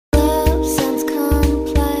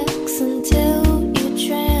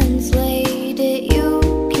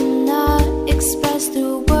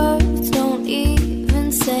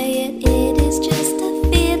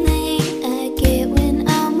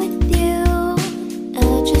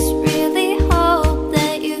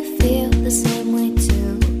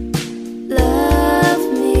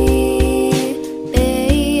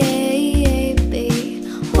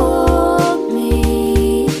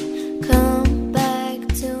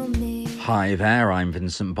Hi there, I'm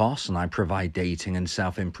Vincent Boss and I provide dating and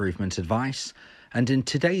self-improvement advice. And in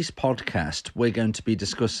today's podcast, we're going to be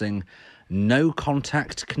discussing no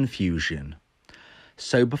contact confusion.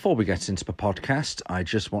 So before we get into the podcast, I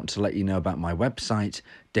just want to let you know about my website,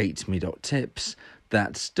 dateme.tips.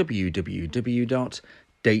 That's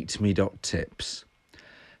www.dateme.tips.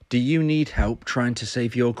 Do you need help trying to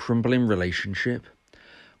save your crumbling relationship?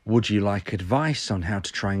 Would you like advice on how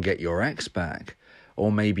to try and get your ex back? Or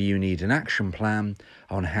maybe you need an action plan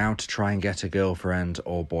on how to try and get a girlfriend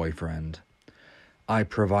or boyfriend. I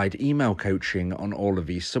provide email coaching on all of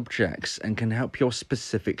these subjects and can help your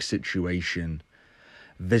specific situation.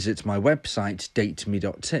 Visit my website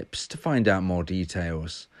dateme.tips to find out more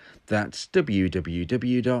details. That's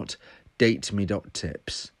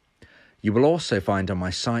www.dateme.tips. You will also find on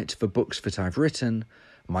my site the books that I've written,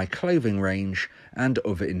 my clothing range, and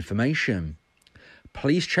other information.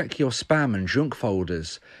 Please check your spam and junk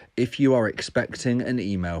folders if you are expecting an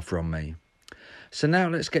email from me. So now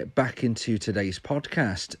let's get back into today's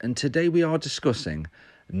podcast, and today we are discussing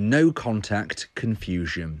no contact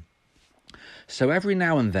confusion. So every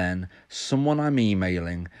now and then, someone I'm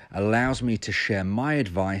emailing allows me to share my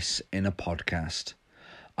advice in a podcast.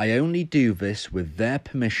 I only do this with their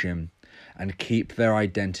permission and keep their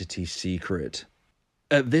identity secret.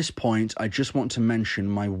 At this point, I just want to mention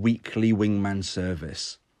my weekly wingman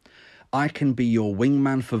service. I can be your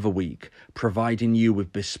wingman for the week, providing you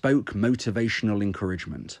with bespoke motivational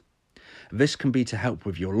encouragement. This can be to help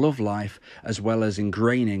with your love life, as well as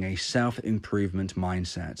ingraining a self-improvement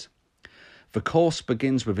mindset. The course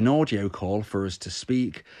begins with an audio call for us to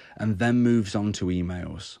speak, and then moves on to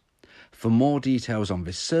emails. For more details on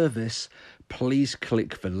this service, please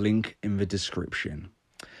click the link in the description.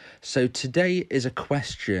 So today is a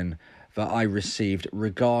question that I received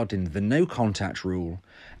regarding the no contact rule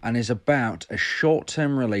and is about a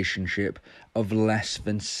short-term relationship of less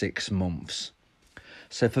than 6 months.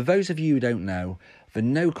 So for those of you who don't know, the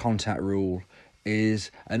no contact rule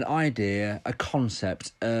is an idea, a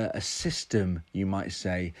concept, a system, you might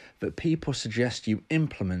say, that people suggest you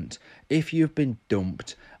implement if you've been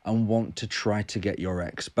dumped and want to try to get your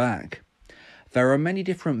ex back. There are many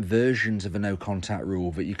different versions of a no-contact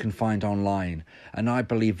rule that you can find online, and I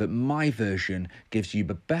believe that my version gives you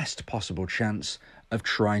the best possible chance of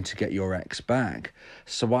trying to get your ex back.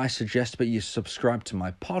 So I suggest that you subscribe to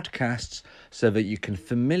my podcasts so that you can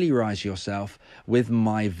familiarise yourself with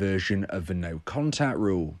my version of the no-contact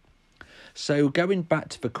rule. So going back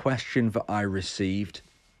to the question that I received,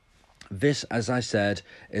 this, as I said,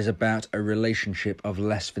 is about a relationship of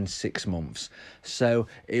less than 6 months. So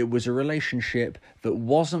it was a relationship that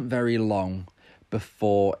wasn't very long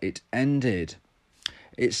before it ended.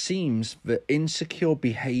 It seems that insecure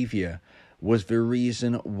behaviour was the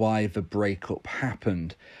reason why the breakup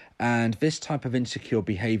happened. And this type of insecure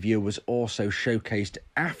behaviour was also showcased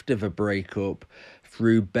after the breakup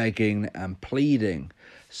through begging and pleading.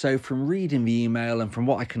 So from reading the email and from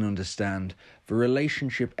what I can understand, the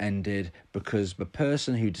relationship ended because the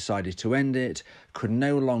person who decided to end it could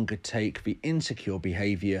no longer take the insecure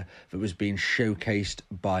behaviour that was being showcased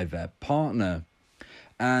by their partner.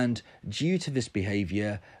 And due to this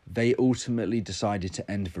behaviour, they ultimately decided to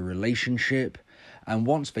end the relationship. And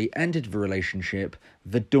once they ended the relationship,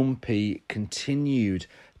 the dumpy continued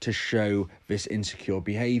to show this insecure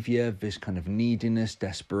behaviour, this kind of neediness,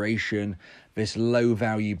 desperation, this low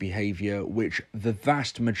value behaviour, which the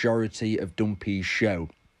vast majority of dumpies show.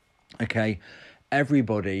 Okay,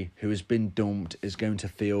 everybody who has been dumped is going to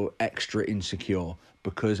feel extra insecure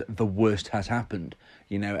because the worst has happened.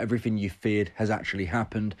 You know, everything you feared has actually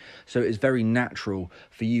happened. So it's very natural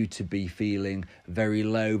for you to be feeling very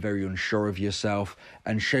low, very unsure of yourself,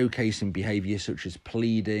 and showcasing behaviour such as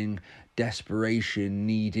pleading, desperation,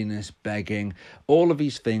 neediness, begging, all of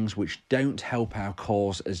these things which don't help our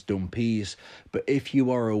cause as dumpies. But if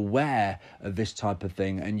you are aware of this type of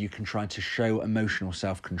thing and you can try to show emotional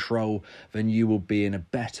self-control, then you will be in a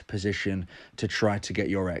better position to try to get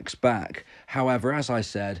your ex back. However, as I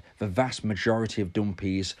said, the vast majority of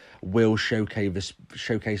dumpies will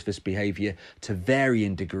showcase this behaviour to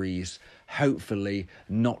varying degrees, hopefully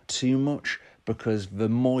not too much, because the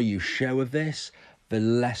more you show of this, the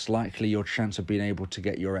less likely your chance of being able to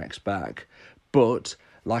get your ex back. But,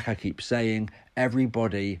 like I keep saying,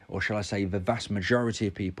 everybody, or shall I say the vast majority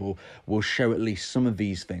of people, will show at least some of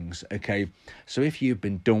these things, okay? So if you've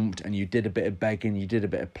been dumped and you did a bit of begging, you did a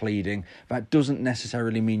bit of pleading, that doesn't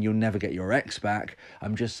necessarily mean you'll never get your ex back.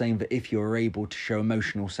 I'm just saying that if you're able to show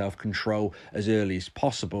emotional self-control as early as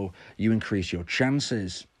possible, you increase your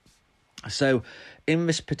chances. So in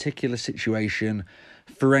this particular situation,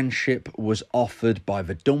 friendship was offered by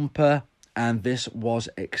the dumper and this was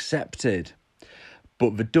accepted.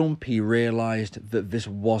 But the dumpy realised that this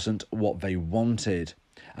wasn't what they wanted,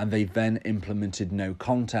 and they then implemented no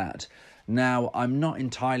contact. Now, I'm not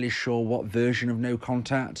entirely sure what version of no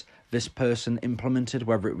contact this person implemented,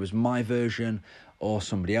 whether it was my version or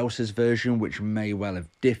somebody else's version, which may well have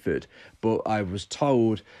differed, but I was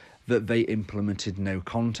told that they implemented no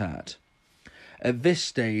contact. At this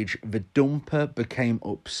stage, the dumper became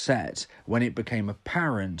upset when it became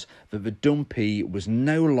apparent that the dumpy was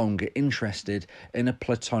no longer interested in a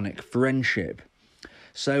platonic friendship.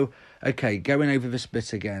 So, okay, going over this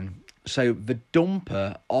bit again. So, the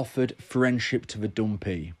dumper offered friendship to the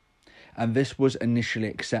dumpy, and this was initially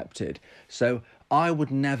accepted. So, I would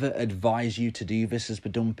never advise you to do this as the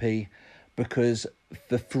dumpy, because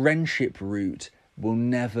the friendship route will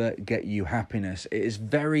never get you happiness. It is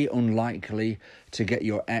very unlikely to get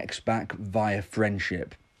your ex back via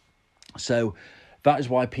friendship. So that is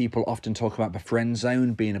why people often talk about the friend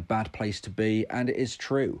zone being a bad place to be, and it is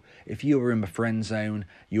true. If you are in the friend zone,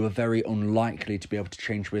 you are very unlikely to be able to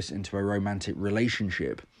change this into a romantic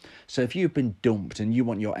relationship. So if you've been dumped and you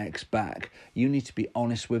want your ex back, you need to be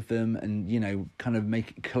honest with them and, kind of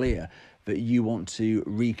make it clear that you want to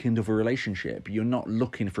rekindle a relationship. You're not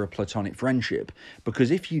looking for a platonic friendship,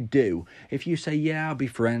 because if you do, if you say, yeah, I'll be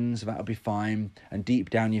friends, that'll be fine, and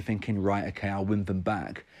deep down you're thinking, right, okay, I'll win them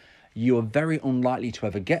back, you are very unlikely to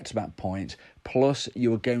ever get to that point. Plus,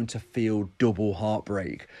 you are going to feel double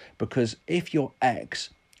heartbreak, because if your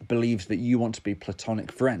ex believes that you want to be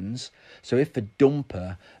platonic friends, so if the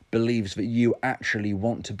dumper believes that you actually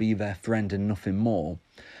want to be their friend and nothing more,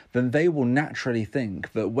 then they will naturally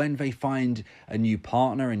think that when they find a new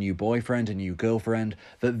partner, a new boyfriend, a new girlfriend,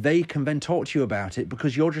 that they can then talk to you about it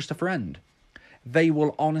because you're just a friend. They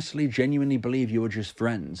will honestly, genuinely believe you are just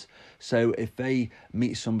friends. So if they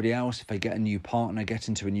meet somebody else, if they get a new partner, get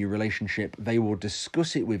into a new relationship, they will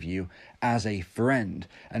discuss it with you as a friend.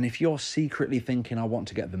 And if you're secretly thinking, I want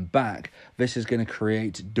to get them back, this is going to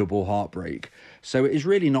create double heartbreak. So it is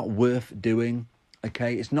really not worth doing.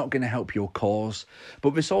 Okay, it's not going to help your cause.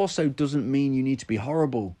 But this also doesn't mean you need to be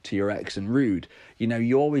horrible to your ex and rude.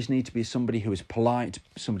 You always need to be somebody who is polite,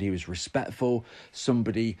 somebody who is respectful,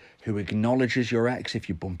 somebody who acknowledges your ex if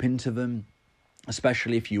you bump into them,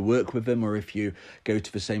 especially if you work with them or if you go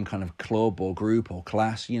to the same kind of club or group or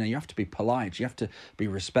class. You have to be polite, you have to be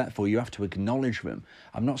respectful, you have to acknowledge them.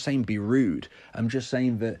 I'm not saying be rude, I'm just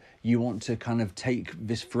saying that you want to kind of take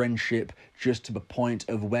this friendship just to the point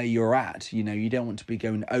of where you're at. You don't want to be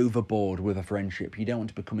going overboard with a friendship. You don't want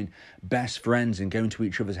to be becoming best friends and going to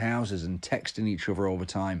each other's houses and texting each other all the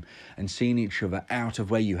time and seeing each other out of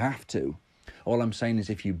where you have to. All I'm saying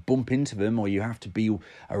is if you bump into them or you have to be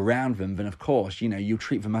around them, then of course, you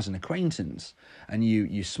treat them as an acquaintance and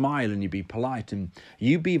you smile and you be polite and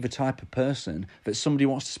you be the type of person that somebody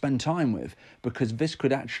wants to spend time with, because this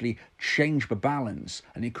could actually change the balance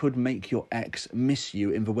and it could make your ex miss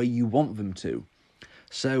you in the way you want them to.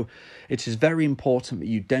 So it is very important that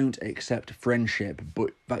you don't accept friendship,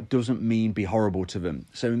 but that doesn't mean be horrible to them.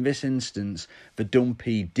 So in this instance, the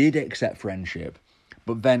dumpy did accept friendship.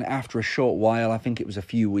 But then after a short while, I think it was a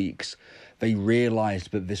few weeks, they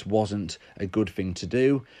realised that this wasn't a good thing to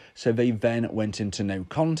do. So they then went into no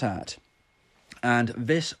contact. And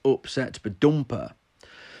this upset the dumper.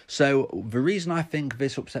 So the reason I think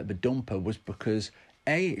this upset the dumper was because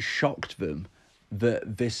it shocked them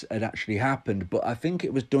that this had actually happened, but I think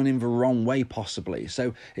it was done in the wrong way possibly.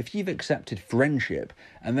 So if you've accepted friendship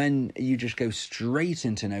and then you just go straight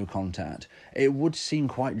into no contact, it would seem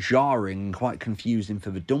quite jarring and quite confusing for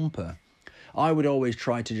the dumper. I would always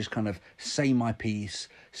try to just kind of say my piece,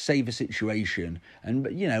 say the situation, and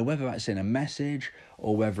whether that's in a message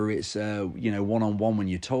or whether it's one-on-one when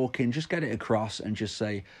you're talking, just get it across and just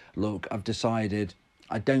say, look, I've decided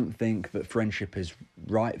I don't think that friendship is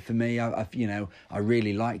right for me. I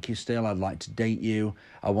really like you still. I'd like to date you.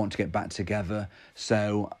 I want to get back together.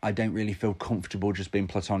 So I don't really feel comfortable just being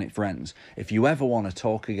platonic friends. If you ever want to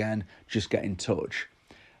talk again, just get in touch.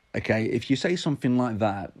 Okay, if you say something like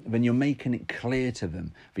that, then you're making it clear to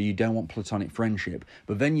them that you don't want platonic friendship.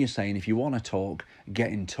 But then you're saying, if you want to talk,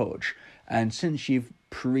 get in touch. And since you've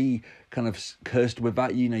kind of cursed with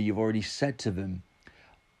that, you've already said to them,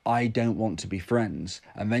 I don't want to be friends,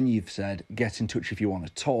 and then you've said, get in touch if you want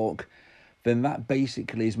to talk, then that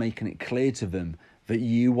basically is making it clear to them that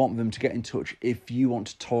you want them to get in touch if you want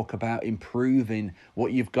to talk about improving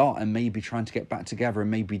what you've got and maybe trying to get back together and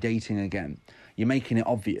maybe dating again. You're making it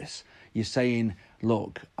obvious. You're saying,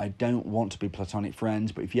 look, I don't want to be platonic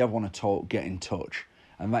friends, but if you ever want to talk, get in touch.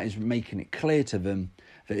 And that is making it clear to them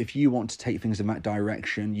that if you want to take things in that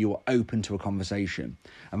direction, you are open to a conversation.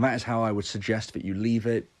 And that is how I would suggest that you leave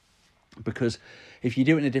it. Because if you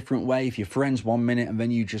do it in a different way, if you're friends 1 minute and then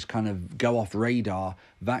you just kind of go off radar,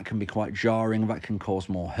 that can be quite jarring, that can cause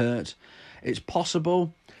more hurt. It's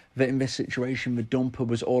possible that in this situation, the dumper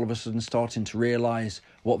was all of a sudden starting to realise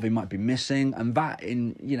what they might be missing, and that,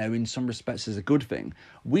 in some respects, is a good thing.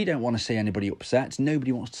 We don't want to see anybody upset.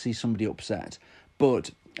 Nobody wants to see somebody upset.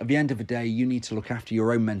 But at the end of the day, you need to look after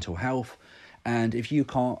your own mental health. And if you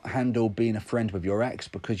can't handle being a friend with your ex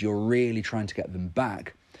because you're really trying to get them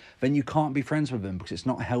back, then you can't be friends with them because it's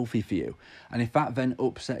not healthy for you. And if that then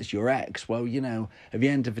upsets your ex, well, at the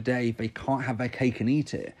end of the day, they can't have their cake and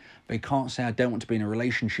eat it. They can't say, I don't want to be in a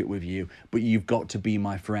relationship with you, but you've got to be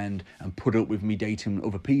my friend and put up with me dating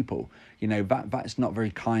other people. That's not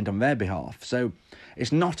very kind on their behalf. So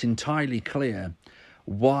it's not entirely clear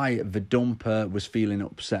why the dumper was feeling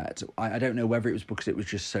upset. I don't know whether it was because it was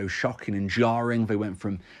just so shocking and jarring. They went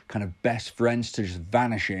from kind of best friends to just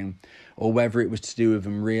vanishing, or whether it was to do with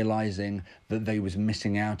them realising that they was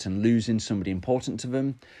missing out and losing somebody important to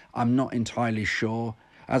them. I'm not entirely sure.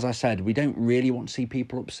 As I said, we don't really want to see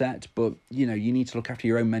people upset, but, you need to look after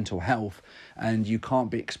your own mental health, and you can't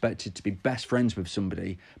be expected to be best friends with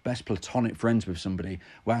somebody, best platonic friends with somebody,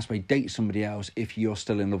 whilst they date somebody else if you're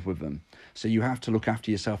still in love with them. So you have to look after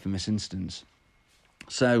yourself in this instance.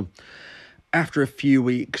 So after a few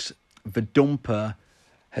weeks, the dumper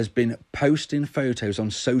has been posting photos on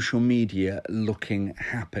social media looking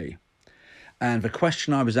happy. And the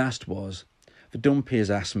question I was asked was, the dumper has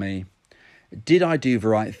asked me, did I do the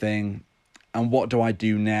right thing? And what do I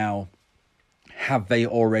do now? Have they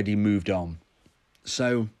already moved on?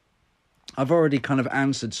 So I've already kind of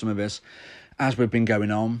answered some of this as we've been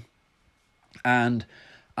going on. And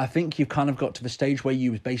I think you've kind of got to the stage where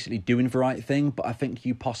you was basically doing the right thing, but I think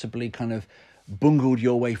you possibly kind of bungled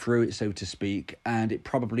your way through it, so to speak. And it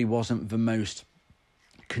probably wasn't the most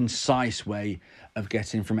concise way of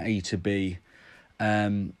getting from A to B.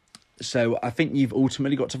 So I think you've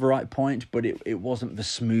ultimately got to the right point, but it wasn't the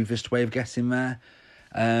smoothest way of getting there.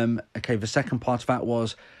 Okay, the second part of that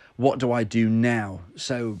was, what do I do now?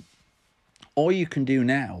 So all you can do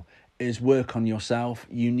now is work on yourself.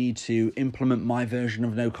 You need to implement my version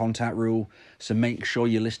of no contact rule. So make sure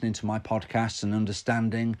you're listening to my podcasts and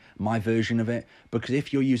understanding my version of it. Because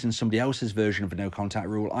if you're using somebody else's version of a no contact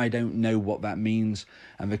rule, I don't know what that means.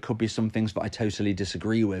 And there could be some things that I totally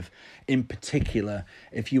disagree with. In particular,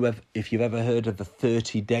 if you've ever heard of the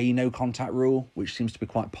 30-day no contact rule, which seems to be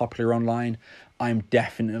quite popular online, I'm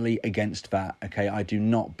definitely against that. Okay, I do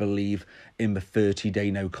not believe in the 30-day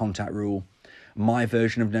no contact rule. My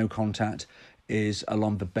version of no contact is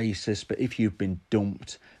along the basis, but if you've been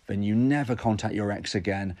dumped, then you never contact your ex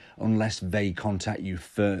again unless they contact you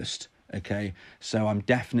first. Okay, so I'm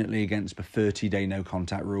definitely against the 30-day no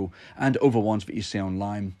contact rule and other ones that you see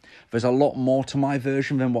online. There's a lot more to my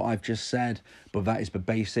version than what I've just said, but that is the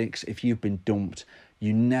basics. If you've been dumped,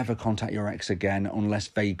 you never contact your ex again unless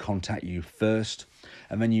they contact you first.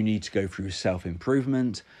 And then you need to go through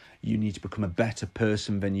self-improvement. You need to become a better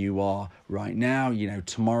person than you are right now.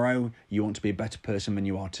 Tomorrow you want to be a better person than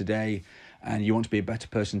you are today. And you want to be a better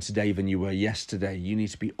person today than you were yesterday. You need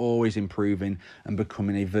to be always improving and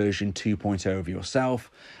becoming a version 2.0 of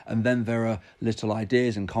yourself. And then there are little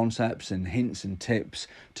ideas and concepts and hints and tips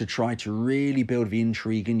to try to really build the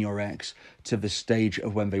intrigue in your ex to the stage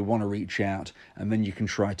of when they want to reach out. And then you can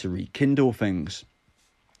try to rekindle things.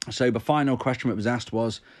 So the final question that was asked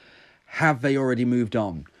was, have they already moved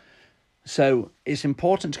on? So it's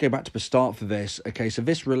important to go back to the start for this. Okay, so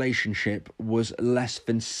this relationship was less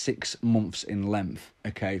than 6 months in length.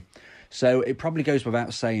 Okay, so it probably goes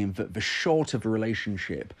without saying that the shorter the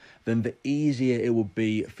relationship, then the easier it will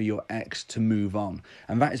be for your ex to move on.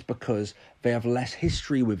 And that is because they have less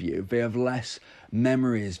history with you. They have less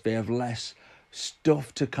memories. They have less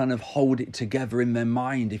stuff to kind of hold it together in their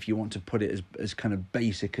mind, if you want to put it as kind of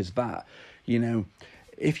basic as that.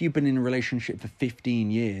 If you've been in a relationship for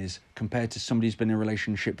 15 years compared to somebody who's been in a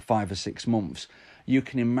relationship 5 or 6 months, you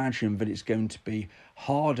can imagine that it's going to be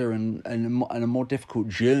harder and a more difficult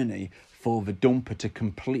journey for the dumper to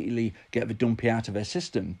completely get the dumpy out of their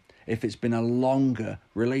system if it's been a longer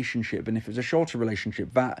relationship. And if it's a shorter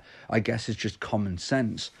relationship, that, I guess, is just common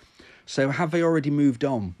sense. So have they already moved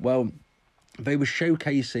on? Well, they were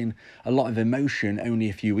showcasing a lot of emotion only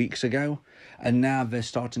a few weeks ago, and now they're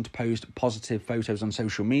starting to post positive photos on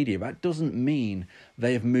social media. That doesn't mean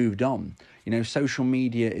they have moved on. Social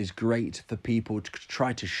media is great for people to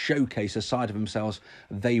try to showcase a side of themselves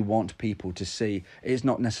they want people to see. It's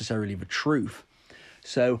not necessarily the truth.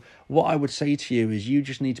 So what I would say to you is you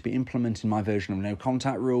just need to be implementing my version of no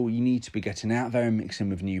contact rule. You need to be getting out there and mixing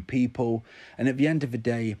with new people. And at the end of the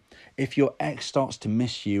day, if your ex starts to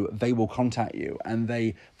miss you, they will contact you, and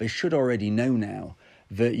they should already know now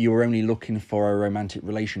that you're only looking for a romantic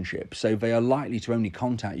relationship. So they are likely to only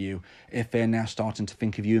contact you if they're now starting to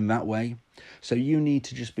think of you in that way. So you need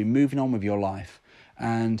to just be moving on with your life.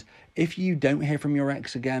 And if you don't hear from your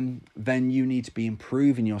ex again, then you need to be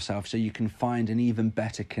improving yourself so you can find an even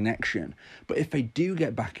better connection. But if they do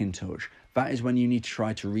get back in touch, that is when you need to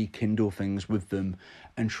try to rekindle things with them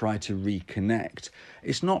and try to reconnect.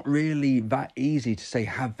 It's not really that easy to say,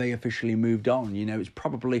 have they officially moved on? You know, it's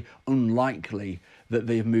probably unlikely that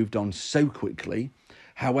they've moved on so quickly.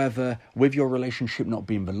 However, with your relationship not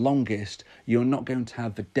being the longest, you're not going to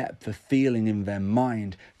have the depth of feeling in their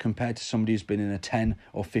mind compared to somebody who's been in a 10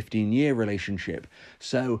 or 15-year relationship.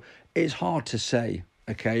 So it's hard to say,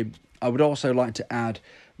 okay? I would also like to add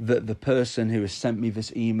that the person who has sent me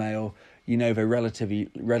this email, you know, they're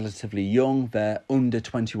relatively young. They're under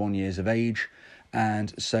 21 years of age,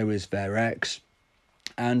 and so is their ex.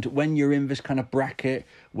 And when you're in this kind of bracket,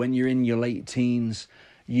 when you're in your late teens,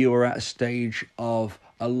 you are at a stage of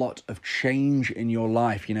a lot of change in your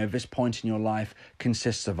life. You know, this point in your life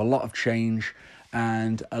consists of a lot of change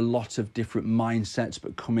and a lot of different mindsets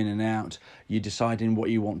that come in and out. You're deciding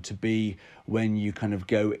what you want to be when you kind of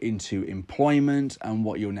go into employment and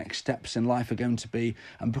what your next steps in life are going to be.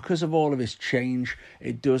 And because of all of this change,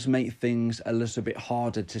 it does make things a little bit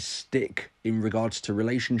harder to stick in regards to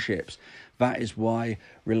relationships. That is why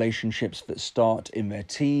relationships that start in their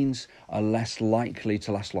teens are less likely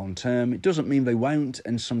to last long term. It doesn't mean they won't,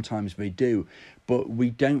 and sometimes they do, but we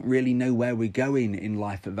don't really know where we're going in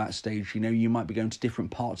life at that stage. You know, you might be going to different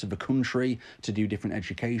parts of the country to do different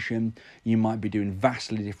education. You might be doing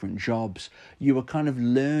vastly different jobs. You are kind of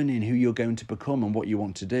learning who you're going to become and what you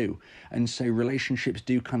want to do. And so relationships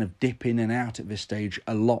do kind of dip in and out at this stage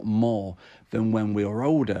a lot more than when we are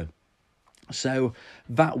older. So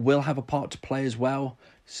that will have a part to play as well.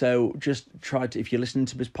 So just try to, if you're listening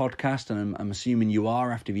to this podcast, and I'm assuming you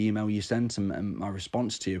are after the email you sent and my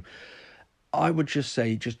response to you, I would just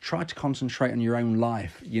say, just try to concentrate on your own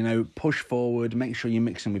life, you know, push forward, make sure you're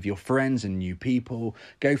mixing with your friends and new people,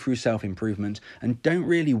 go through self-improvement, and don't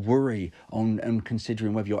really worry on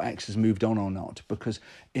considering whether your ex has moved on or not, because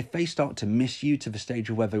if they start to miss you to the stage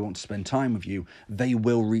of where they want to spend time with you, they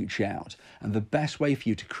will reach out. And the best way for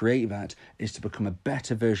you to create that is to become a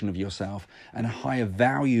better version of yourself and a higher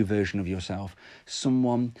value version of yourself,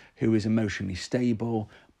 someone who is emotionally stable,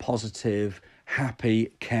 positive,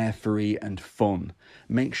 happy, carefree, and fun.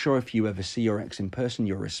 Make sure if you ever see your ex in person,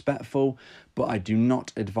 you're respectful, but I do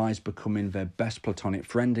not advise becoming their best platonic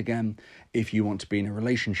friend again if you want to be in a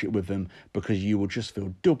relationship with them, because you will just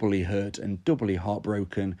feel doubly hurt and doubly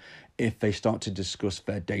heartbroken if they start to discuss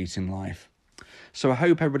their dating life. So I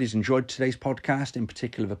hope everybody's enjoyed today's podcast, in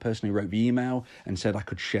particular the person who wrote the email and said I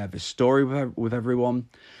could share this story with everyone.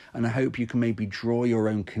 And I hope you can maybe draw your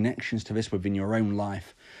own connections to this within your own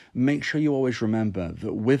life. Make sure you always remember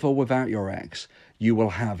that with or without your ex, you will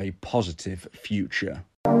have a positive future.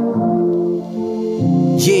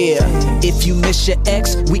 Yeah, if you miss your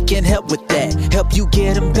ex, we can help with that. Help you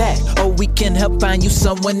get him back, or we can help find you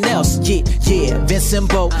someone else. Yeah, Vincent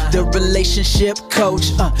Bo, the relationship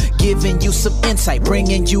coach, giving you some insight,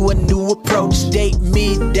 bringing you a new approach.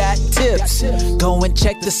 DateMe.tips, go and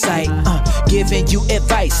check the site, giving you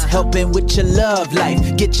advice, helping with your love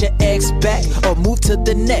life. Get your ex back or move to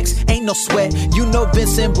the next. Ain't no sweat, you know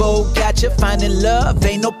Vincent Bo got you. Finding love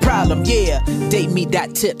ain't no problem. Yeah,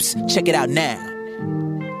 DateMe.tips, check it out now.